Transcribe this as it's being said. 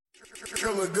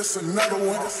killer, this another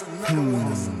one.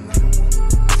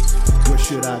 Where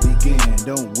should I begin?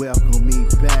 Don't welcome me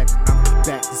back. I'm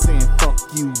back to saying fuck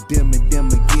you, them and them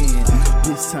again.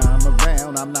 This time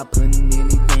around, I'm not putting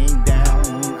anything down.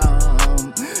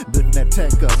 Lift that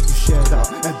tech up, you shut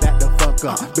up, and back the fuck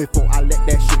up. Before I let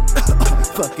that shit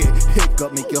fucking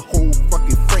hiccup, make your whole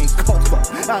fucking frame cough up.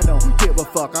 I don't give a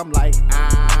fuck, I'm like,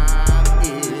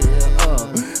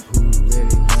 who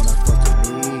really wanna fuck with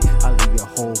me? I leave your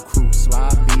whole crew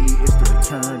sloppy. It's the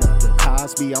return of the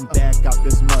Cosby. I'm back out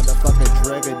this motherfucking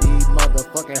dragger. These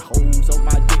motherfucking hoes on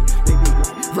my dick. They be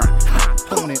like, right,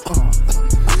 hot on it,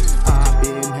 I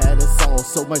been had a sauce,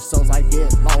 so much sauce I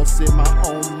get lost in my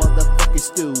own motherfucking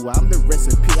stew. I'm the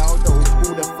recipe, I don't know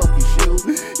who the fuck is you.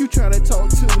 You tryna talk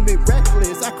to me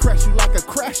reckless, I crash you like a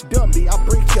crash dummy. I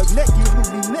break your neck, you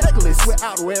lose me necklace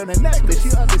without wearing a necklace.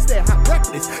 You understand how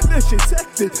reckless this shit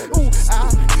Texas. Ooh, I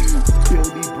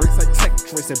build these bricks like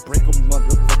Tetris and break them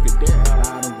motherfucking down.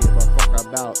 I don't give a fuck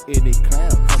about any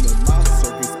clown coming my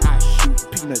circus. I shoot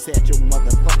peanuts at your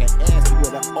motherfucking ass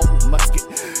with an old musket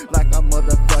like a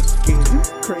motherfucking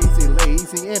crazy,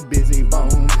 lazy, and busy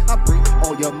bone. I break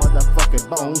all your motherfucking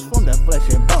bones from the flesh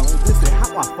and bones. This is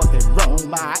how I fucking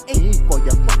roam. I aim for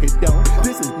your fucking dome.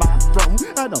 This is my throne.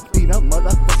 I don't need a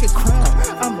motherfucking crown.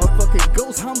 I'm a fucking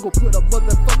ghost. I'm gonna put a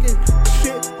motherfucking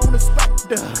shit on the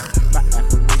specter. My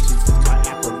apparitions and my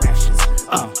apparitions.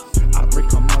 I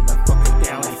break a motherfucking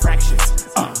down in fractions.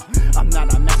 I'm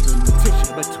not a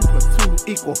mathematician, but 2 +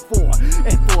 2 = 4.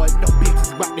 And 4 no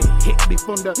bitches about to hit me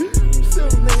from the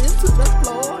ceiling to the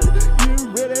floor. You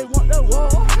really want the war?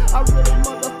 I really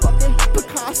motherfucking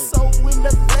Picasso in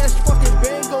the flesh, fucking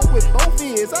Van Gogh with both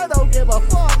ears. I don't give a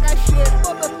fuck. That shit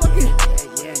motherfucking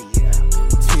yeah.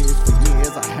 Tears for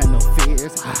years, I had no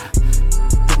fears. I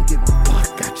don't give a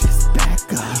fuck. I just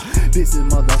back up. This is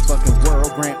motherfucking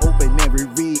world grand open and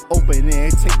reopen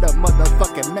and take the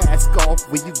motherfucking mask off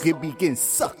when you can begin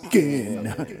sucking.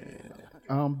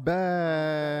 I'm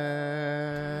back.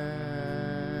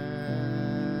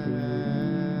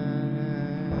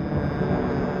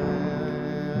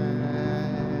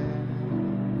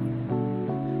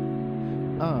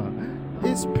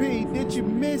 It's P, did you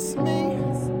miss me?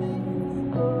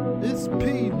 It's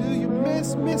P, do you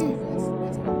miss me?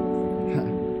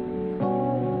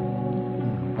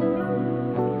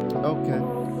 Okay.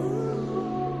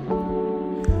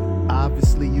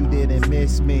 Obviously you didn't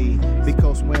miss me,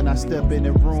 because when I step in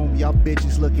the room, y'all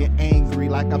bitches looking angry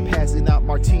like I'm passing out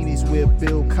martinis with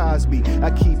Bill Cosby.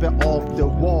 I keep it off the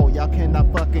wall, y'all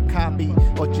cannot fucking copy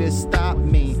or just stop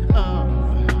me.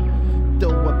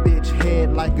 Throw a bitch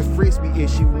head like a frisbee if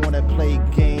she wanna play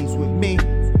games with me.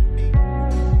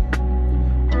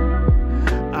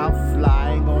 I'm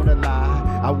flying on a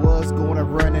lie. I was gonna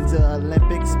run into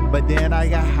Olympics, but then I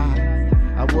got high.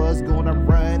 I was gonna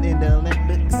run in the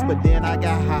Olympics, but then I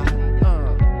got high.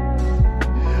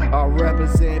 I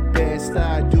represent best,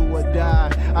 I do or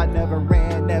die. I never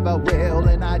ran, never will,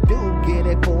 and I do get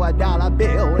it for a dollar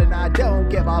bill. And I don't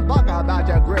give a fuck about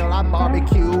your grill. I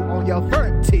barbecue on your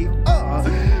front teeth.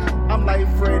 I'm like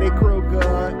Freddy Krueger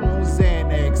on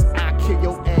Xanax. I kill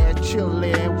your ass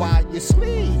chillin' while you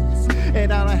sleep.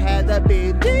 And I don't have to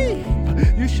be deep.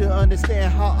 You should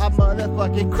understand how I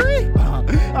motherfucking creep.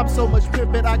 I'm so much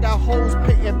pimpin', I got hoes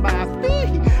pitting my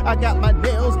feet. I got my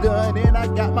nails done and I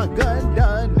got my gun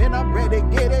done, and I'm ready to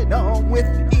get it on with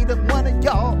either one of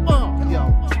y'all.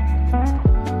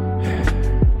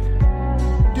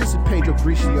 This is Pedro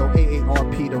Bricio,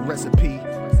 AARP, the recipe,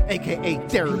 aka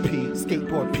therapy,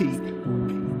 skateboard P.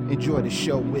 Enjoy the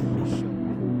show with me.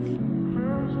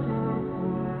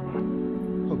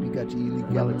 Hope you got your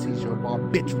illegalities, your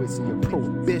barbiturates, and your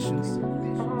prohibitions.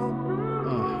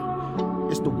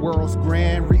 It's the world's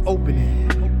grand reopening.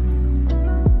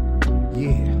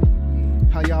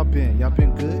 Yeah. How y'all been? Y'all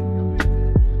been good?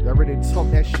 Y'all ready to talk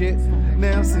that shit?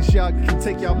 Now, since y'all can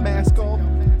take y'all mask off,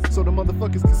 so the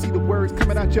motherfuckers can see the words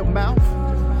coming out your mouth.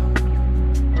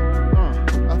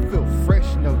 I feel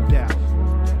fresh, no doubt.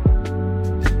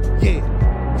 Yeah.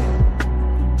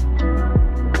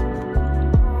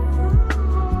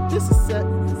 This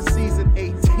is season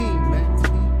 18, man.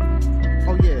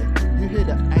 Oh yeah, you hear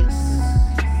the ice,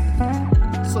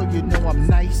 so you know I'm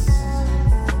nice.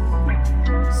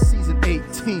 Season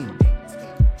 18.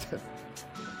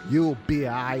 You'll be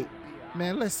alright.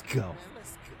 Man, let's go.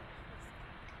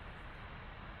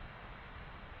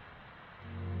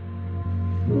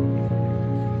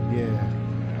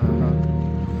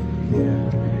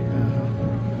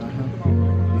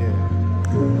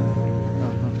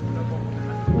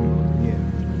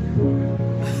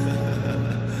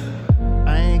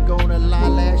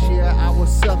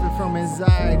 From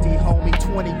anxiety crazy, homie.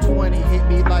 2020 hit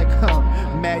me like,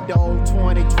 Mad Dog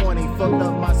 2020. Fucked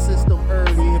up my system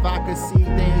early. If I could see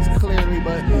things clearly,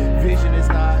 but vision is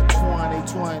not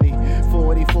 2020.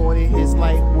 40/40 is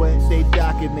like what they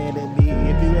documented me.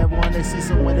 If you ever want to see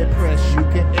someone depressed, you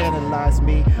can analyze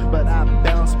me. But I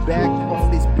bounce back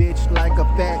on this bitch like a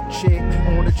fat chick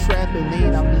on a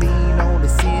trampoline. I'm lean on the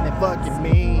scene and fucking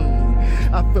mean.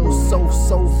 I feel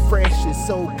so fresh and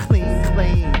so clean.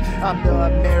 I'm the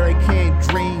American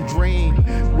dream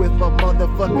with a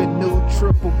motherfucking new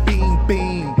triple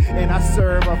beam. And I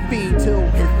serve a fiend till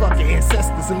his fucking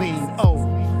ancestors lean. Oh.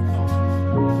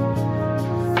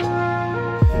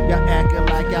 Y'all acting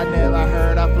like y'all never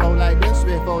heard I flow like this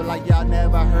before, like y'all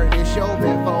never heard this show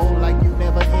before, like you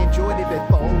never enjoyed it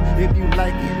before. If you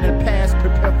like it in the past,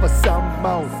 prepare for some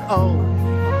more. Oh.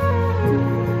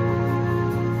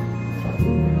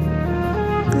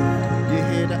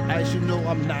 The ice, you know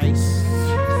I'm nice.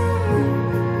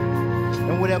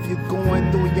 And whatever you're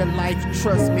going through in your life,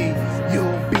 trust me,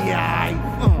 you'll be alright.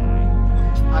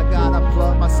 I gotta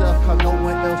plug myself cause no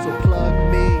one else will plug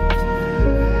me.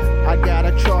 I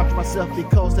gotta charge myself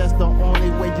because that's the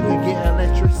only way you can get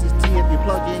electricity if you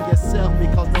plug in yourself,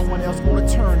 because no one else gonna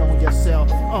turn on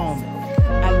yourself.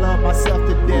 I love myself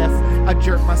to death. I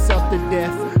jerk myself to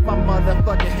death. My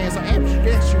motherfucking hands are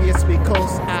ambidextrous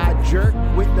because I jerk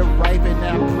with the right and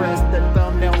I press the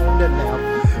thumbnail on the left.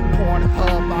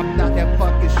 Pornhub, I'm not that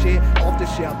fucking shit off the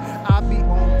shelf. I be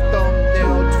on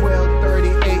thumbnail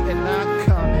 1238 and I'm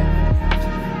coming.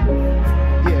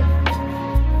 Yeah.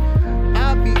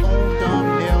 I be on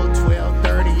thumbnail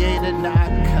 1238 and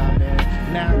I'm coming.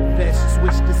 Now let's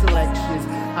switch the selections.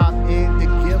 I'm in the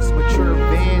gifts, mature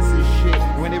bands and shit.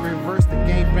 When they reverse the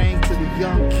game bang to the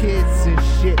young kids and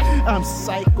shit, I'm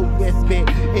psycho with it,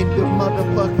 and the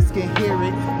motherfuckers can hear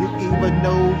it. You either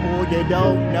know or you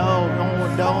don't know.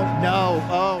 Don't know.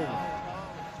 Oh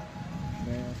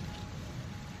man,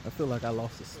 I feel like I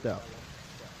lost a step.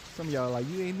 Some of y'all are like,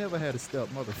 you ain't never had a step,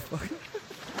 motherfucker.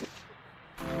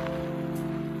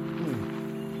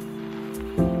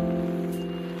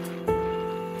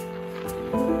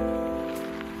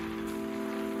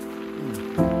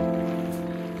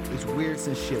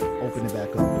 And shit opening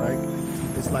back up, right?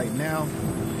 It's like now,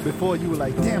 before you were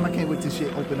like, damn, I can't wait till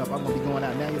shit open up, I'm gonna be going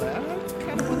out. Now you're like, I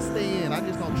kind of want to stay in, I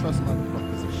just don't trust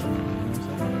motherfuckers and shit. You know what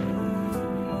I'm saying?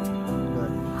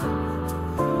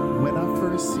 But when I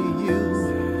first see you,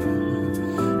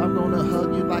 I'm gonna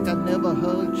hug you like I never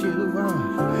hugged you.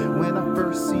 When I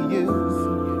first see you,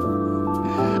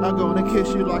 I'm gonna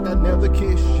kiss you like I never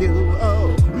kissed you.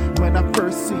 Oh, when I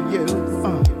first see you,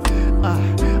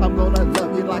 I'm gonna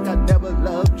love you like I never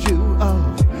loved you. Oh,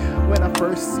 when I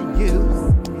first see you,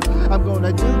 I'm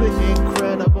gonna do the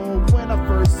incredible. When I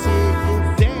first see you,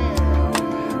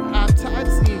 damn, I'm tired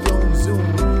of seeing you on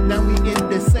Zoom. Now we in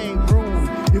the same room.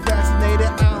 You fascinated,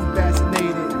 I'm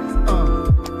fascinated.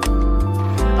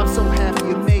 I'm so happy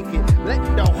you make it. Let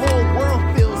the whole world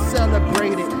feel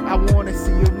celebrated. I wanna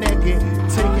see you naked.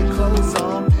 Take your clothes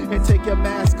off and take your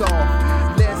mask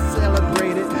off. Let's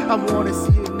celebrate it. I wanna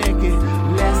see you naked.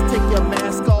 Let's take your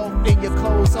mask off and your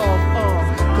clothes off,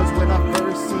 cause when I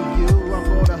first see you, I'm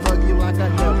gonna hug you like I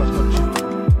never hugged you.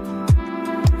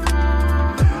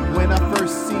 When I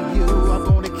first see you, I'm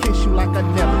gonna kiss you like I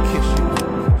never kissed you.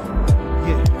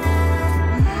 Yeah.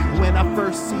 When I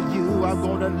first see you, I'm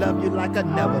gonna love you like I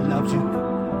never loved you.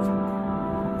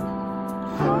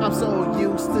 I'm so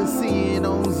used to seeing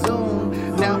on Zoom.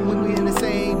 Now when we're in the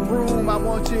same room, I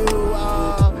want you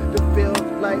to feel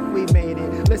like we made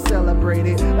it. Let's celebrate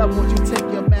it. I want you to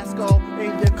take your mask off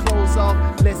and your clothes off.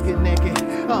 Let's get naked.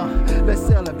 Let's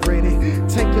celebrate it.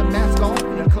 Take your mask off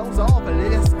and your clothes off and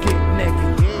let's get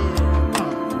naked. Yeah.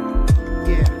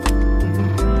 Yeah.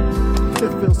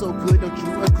 It feels so good, don't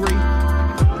you agree?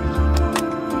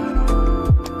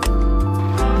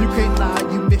 You can't lie,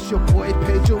 you miss your boy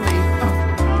Pedro Lee.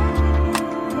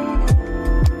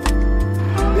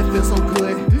 It feels so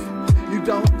good. You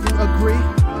agree?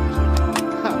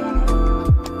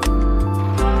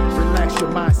 Relax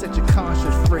your mind, set your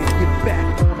conscience free. Get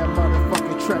back on that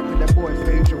motherfucking track with that boy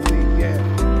Pedro Lee, yeah.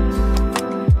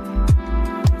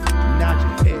 Nod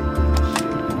your head with this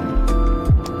shit.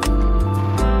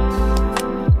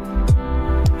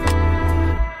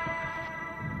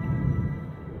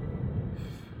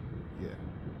 Yeah.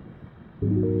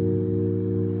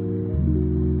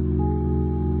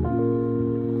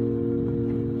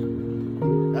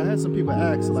 I had some people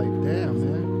ask, like, damn,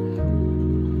 man.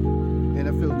 And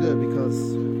I feel good because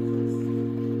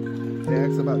they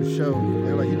asked about the show.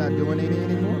 They were like, you're not doing any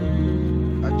anymore?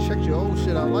 I checked your old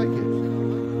shit, I like it.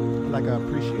 Like, I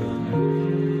appreciate it,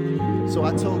 man. So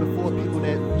I told the 4 people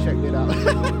that checked it out.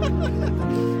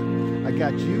 I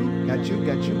got you.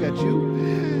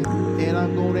 And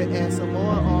I'm gonna add some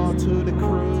more on to the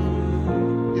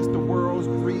crew. It's the world's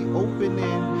reopening.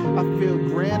 I feel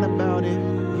grand about it.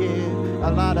 Yeah,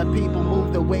 a lot of people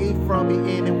moved away from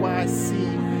me in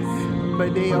NYC,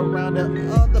 but they around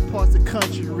the other parts of the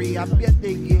country. I bet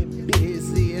they get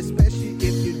busy, especially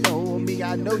if you know me.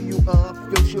 I know you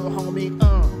official homie.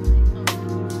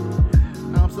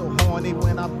 I'm so horny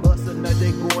when I bust a nut.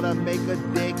 They gonna make a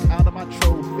dick out of my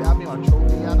trophy. I mean a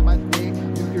trophy out of my dick.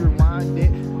 You can rewind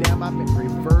it. Damn, I can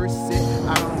reverse it.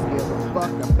 I don't give a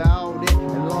fuck about it.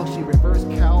 As long as she reverse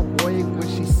cowboy when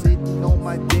she sitting on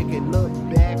my dick and look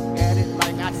back at it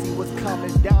like I see what's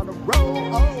coming down the road.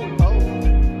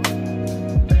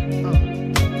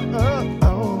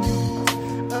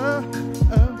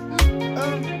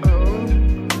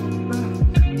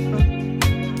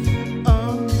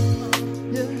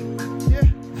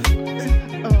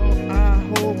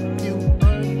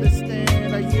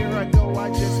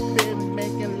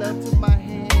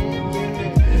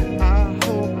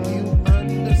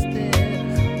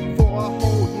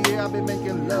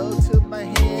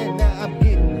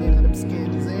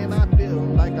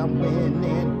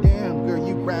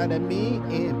 Me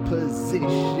in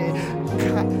position,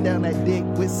 cut down that dick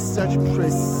with such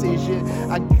precision.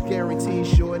 I guarantee,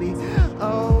 shorty.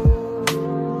 Oh,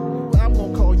 I'm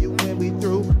gonna call you when we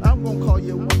through. I'm gonna call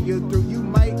you when you're through. You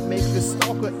might make a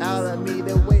stalker out of me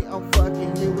the way I'm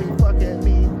fucking you and fucking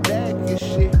me back and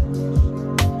shit.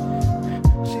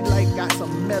 She like got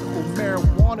some medical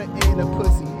marijuana in her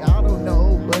pussy. I don't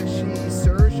know, but she's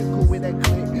surgical with that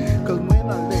click. Cause when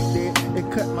I licked it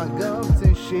cut my gums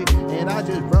and shit, and I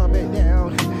just rub it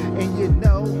down, and you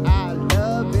know I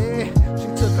love it. She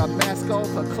took her mask off,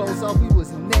 her clothes off, we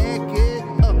was naked.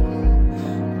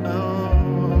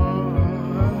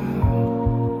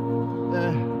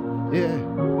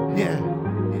 Yeah.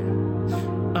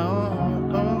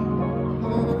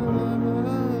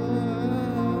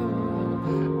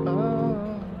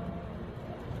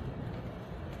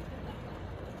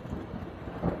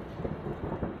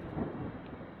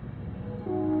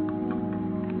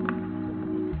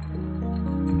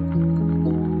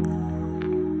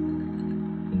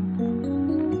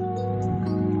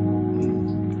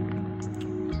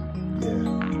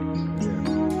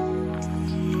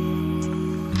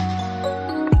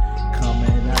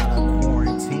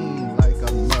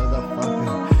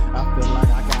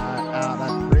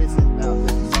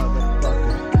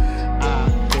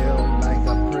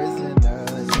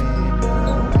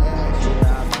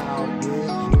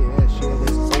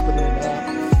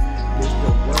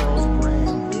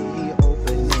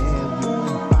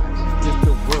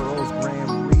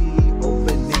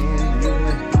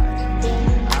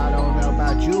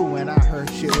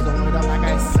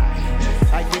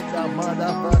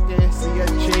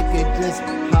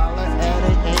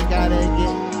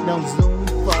 Zoom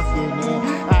fucking in.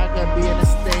 I could be in the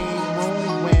same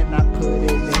room when I put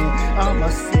it in. I'm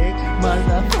a sick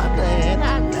motherfucker and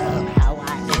I love how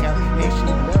I am. And she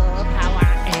love how I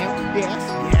am. Yes,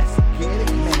 get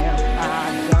it, man. I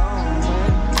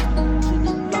don't. She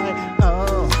be like,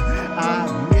 oh, I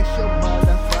miss your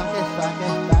motherfucking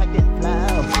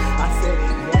flow. I said,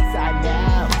 yes, I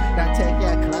know. Now take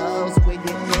your clothes when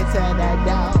you enter that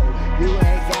door. You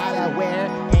ain't gotta wear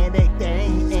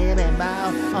anything in and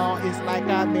mouth. Oh, it's like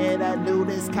I'm in a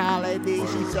nudist colony.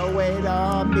 She throw it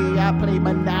on me. I play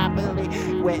Monopoly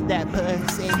with that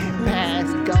pussy. Pass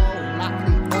go, lock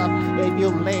me up. If you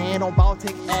land on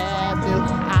Baltic Avenue,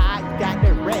 I got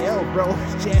the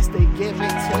railroads just to give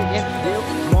it to you.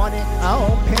 You want it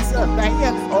on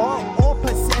Pennsylvania or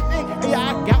Pacific?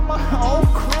 Yeah, I got my own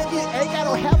crib. You ain't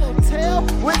gotta have a hotel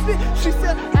with me. She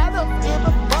said, I don't give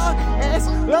a fuck as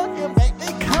long as make me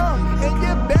come. And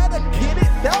you better get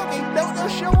it, doggy.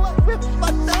 Don't show up with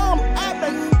my thumb. I've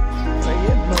been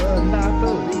playing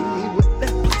Monopoly with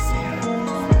that pussy.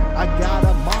 I got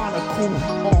a monocle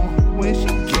on when she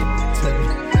get to me.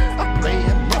 I'm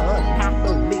playing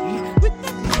Monopoly with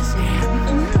that pussy.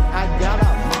 I got a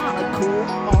monocle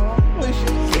on when she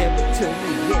give it to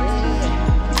me, yeah.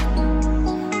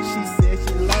 She said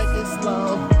she like it slow.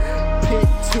 Pick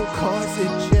 2 cars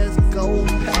and just go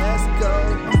past go.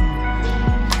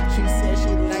 She said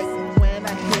she like it when I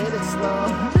hit it slow.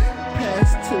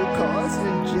 Past 2 cars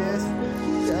and just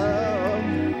go.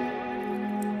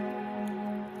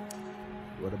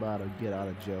 What about a get out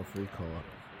of jail free card?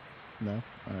 No?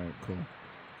 Alright, cool.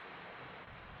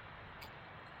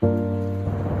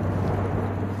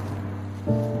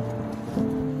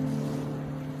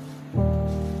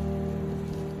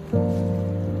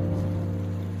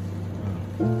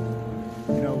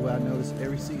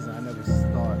 season. I never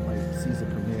thought like season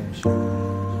premiere and shit.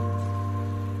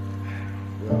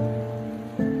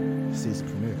 Well, season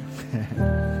premiere.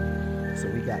 So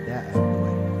we got that out of the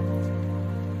way.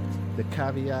 The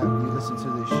caveat: you listen to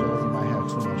this show, you might have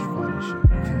too much fun and shit.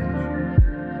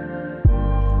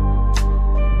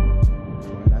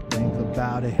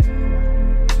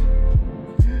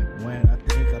 When I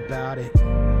think about it,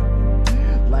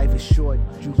 life is short,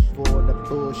 you for the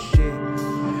bullshit.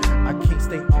 I can't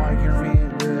stay arguing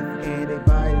with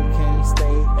anybody, can't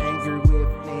stay angry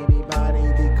with anybody,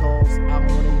 because I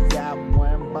only got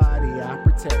one body, I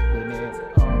protecting it.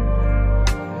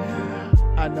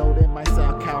 I know that might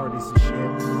sound cowardice and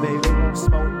shit. Baby, won't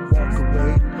smoke, walk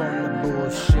away from the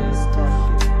bullshit.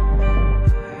 Fuck it.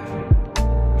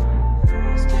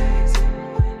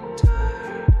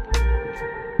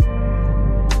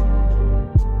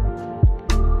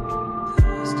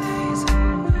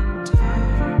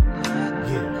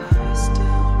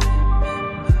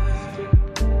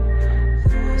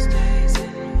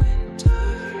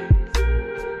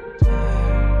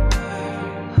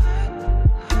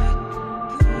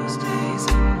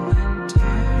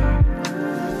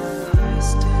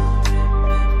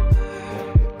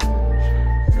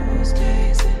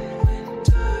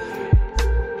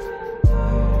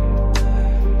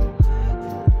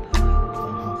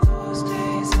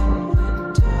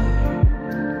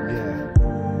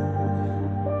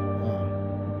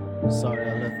 Sorry I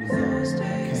left you alone. I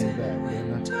came back,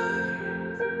 didn't I?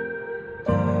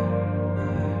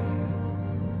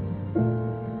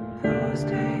 Those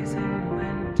days in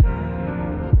winter.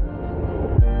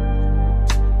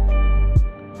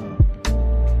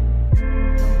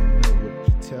 Don't know what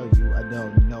to tell you. I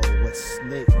don't know what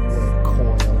snake would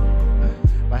coil.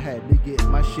 I had to get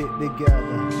my shit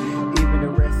together. Even the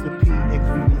recipe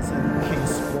ingredients can't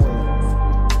spoil.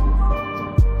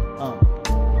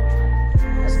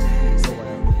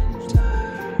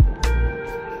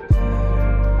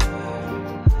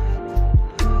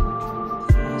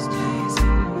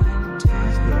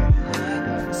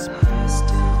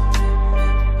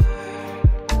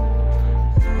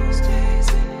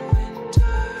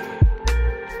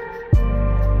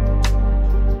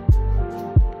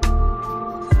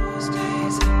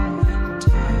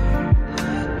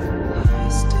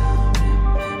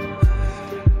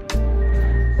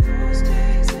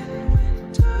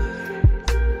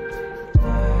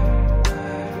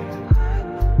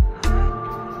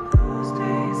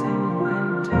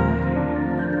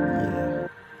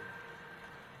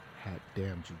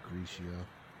 Damn you, Grecio.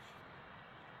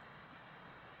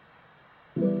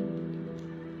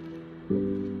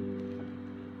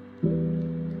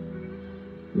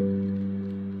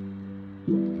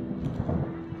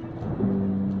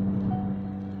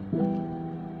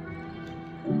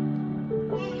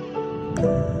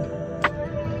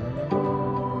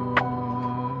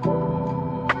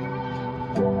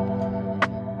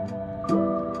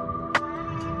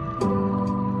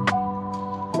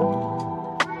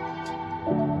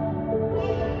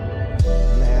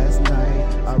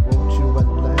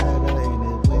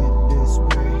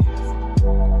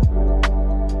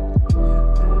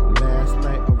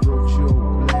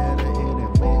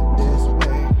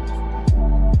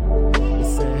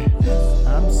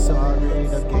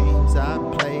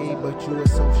 You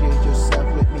associate yourself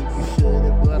with me, you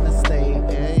should've wanna stay,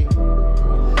 hey.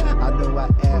 I know I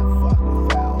act fucking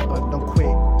foul, but don't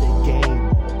quit the game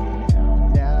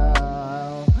now.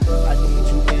 I need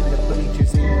you in the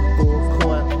bleachers in full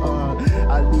court,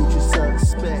 I need you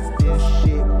suspect this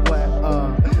shit, what,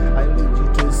 I need you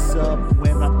to sub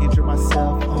when I injure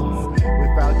myself,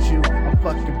 without you, I'm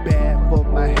fucking bad for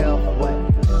my health, what,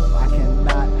 I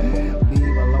cannot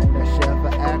leave alone that shelf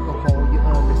for alcohol, you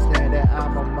understand that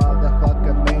I'm a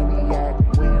motherfucker maniac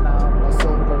when I'm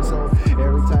sober. So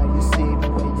every time you see me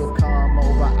when you come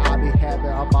over, I'll be having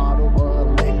a bottle of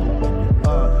liquor.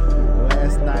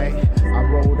 Last night I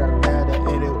wrote a letter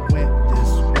and it went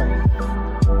this way.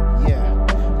 Yeah.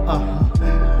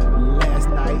 Last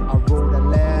night I wrote a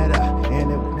letter and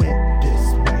it went this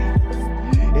way.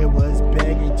 It was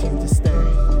begging you to stay.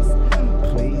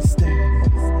 Please stay.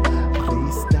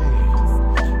 Please stay.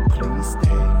 Please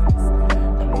stay.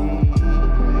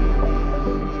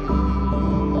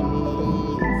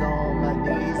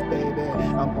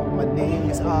 I'm on my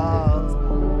knees,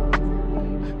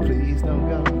 please don't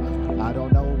go. I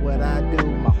don't know what I do,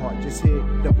 my heart just hit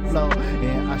the floor,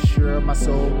 and I'm sure my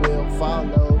soul will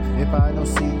follow. If I don't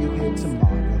see you here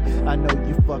tomorrow, I know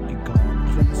you fucking gone.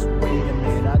 Please wait a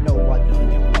minute, I know I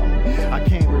done it wrong. I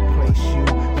can't replace you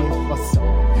with a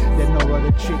song. There's no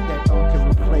other chick that can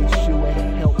replace you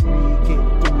and help me get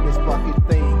through this fucking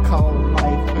thing. call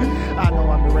life. I know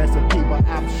I'm the recipe, but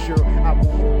I'm sure I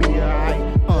won't be alright.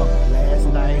 Last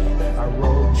night I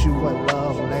wrote you a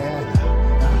love letter,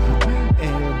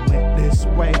 and it went this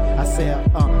way. I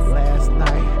said, last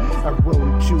night I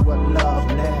wrote you a love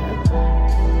letter,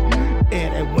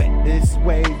 and it went this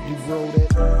way. You wrote it.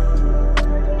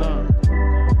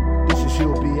 This is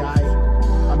You'll Be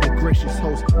Aight. I'm your gracious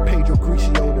host, Pedro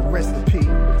Grigio, the recipe.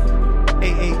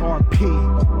 AARP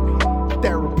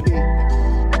therapy.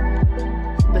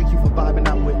 Thank you for vibing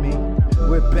out with me.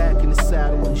 We're back in the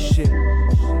saddle and shit.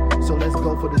 So let's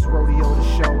go for this rodeo to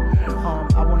show.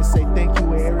 I want to say thank you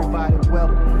to everybody.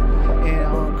 Welcome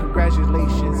and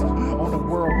congratulations on the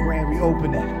world grand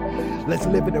reopening. Let's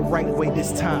live it the right way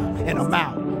this time. And I'm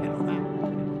out.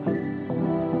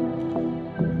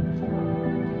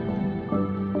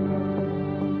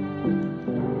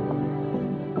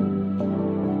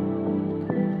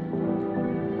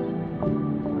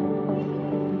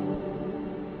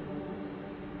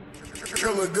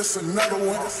 Killer, this another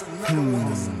one.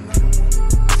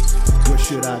 Where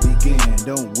should I begin?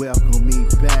 Don't welcome me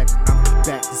back. I'm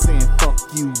back to saying fuck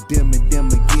you, them and them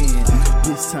again.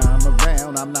 This time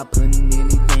around, I'm not putting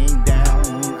anything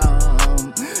down.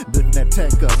 Lift that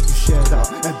tech up, you shut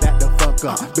up, and back the fuck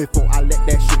up before I let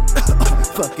that shit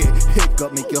fucking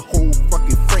hiccup, make your whole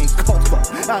fucking frame cough up.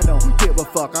 I don't give a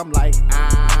fuck. I'm like,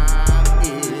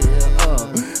 who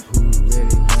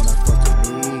really wanna fuck with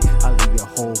me? I leave your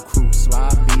whole crew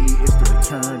sloppy. It's the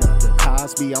return of the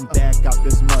Cosby. I'm back out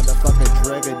this motherfucking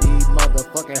dragger. These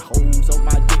motherfucking hoes on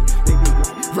my dick. They be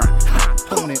like, right,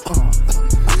 hot on it.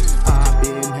 I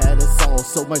been had a sauce,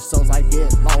 so much sauce I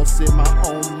get lost in my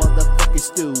own motherfucking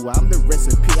stew. I'm the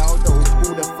recipe. I don't know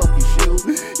who the fuck is you.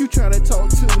 You tryna talk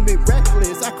to me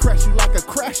reckless? I crash you like a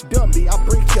crash dummy. I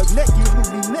break your neck, you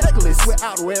lose me necklace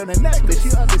without wearing a necklace.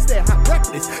 You understand how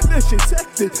reckless this shit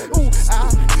Texas. Ooh, I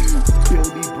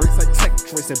build these bricks like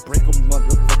Tetris and break them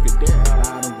motherfucking down.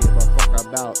 I don't give a fuck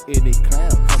about any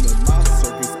clown coming my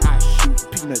circus. I shoot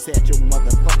peanuts at your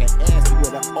motherfucking ass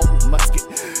with an old musket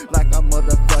like a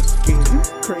motherfucking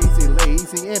crazy,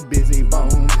 lazy, and busy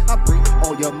bone. I break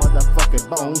all your motherfucking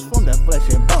bones from the flesh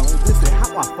and bones. This is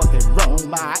how I fucking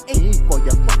roam. I aim for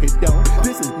your fucking dome.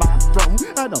 This is my throne.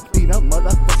 I don't need a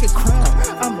motherfucking crown.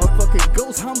 I'm a fucking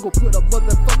ghost. I'm gonna put a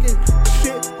motherfucking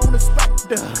shit on the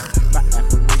specter. My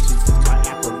apparitions and my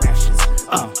apparitions.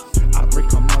 I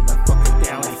break a motherfucking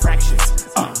down in fractions.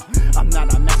 I'm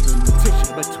not a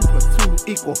mathematician, but 2 +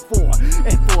 2 = 4.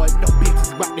 And 4 no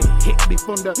bitches about to hit me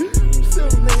from the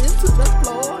ceiling to the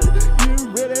floor. You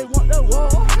really want the war?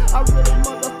 I really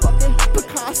motherfucking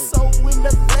Picasso in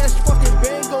the flesh, fucking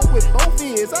Van Gogh with both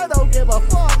ears. I don't give a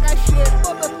fuck. That shit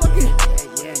motherfucking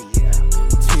yeah.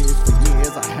 Tears for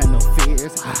years, I had no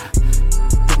fears. I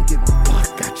don't give a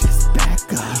fuck. I just back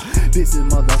up. This is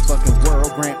motherfucking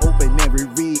world grand open and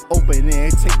reopen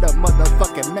and take the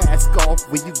motherfucking mask off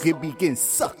when you can begin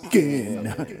sucking.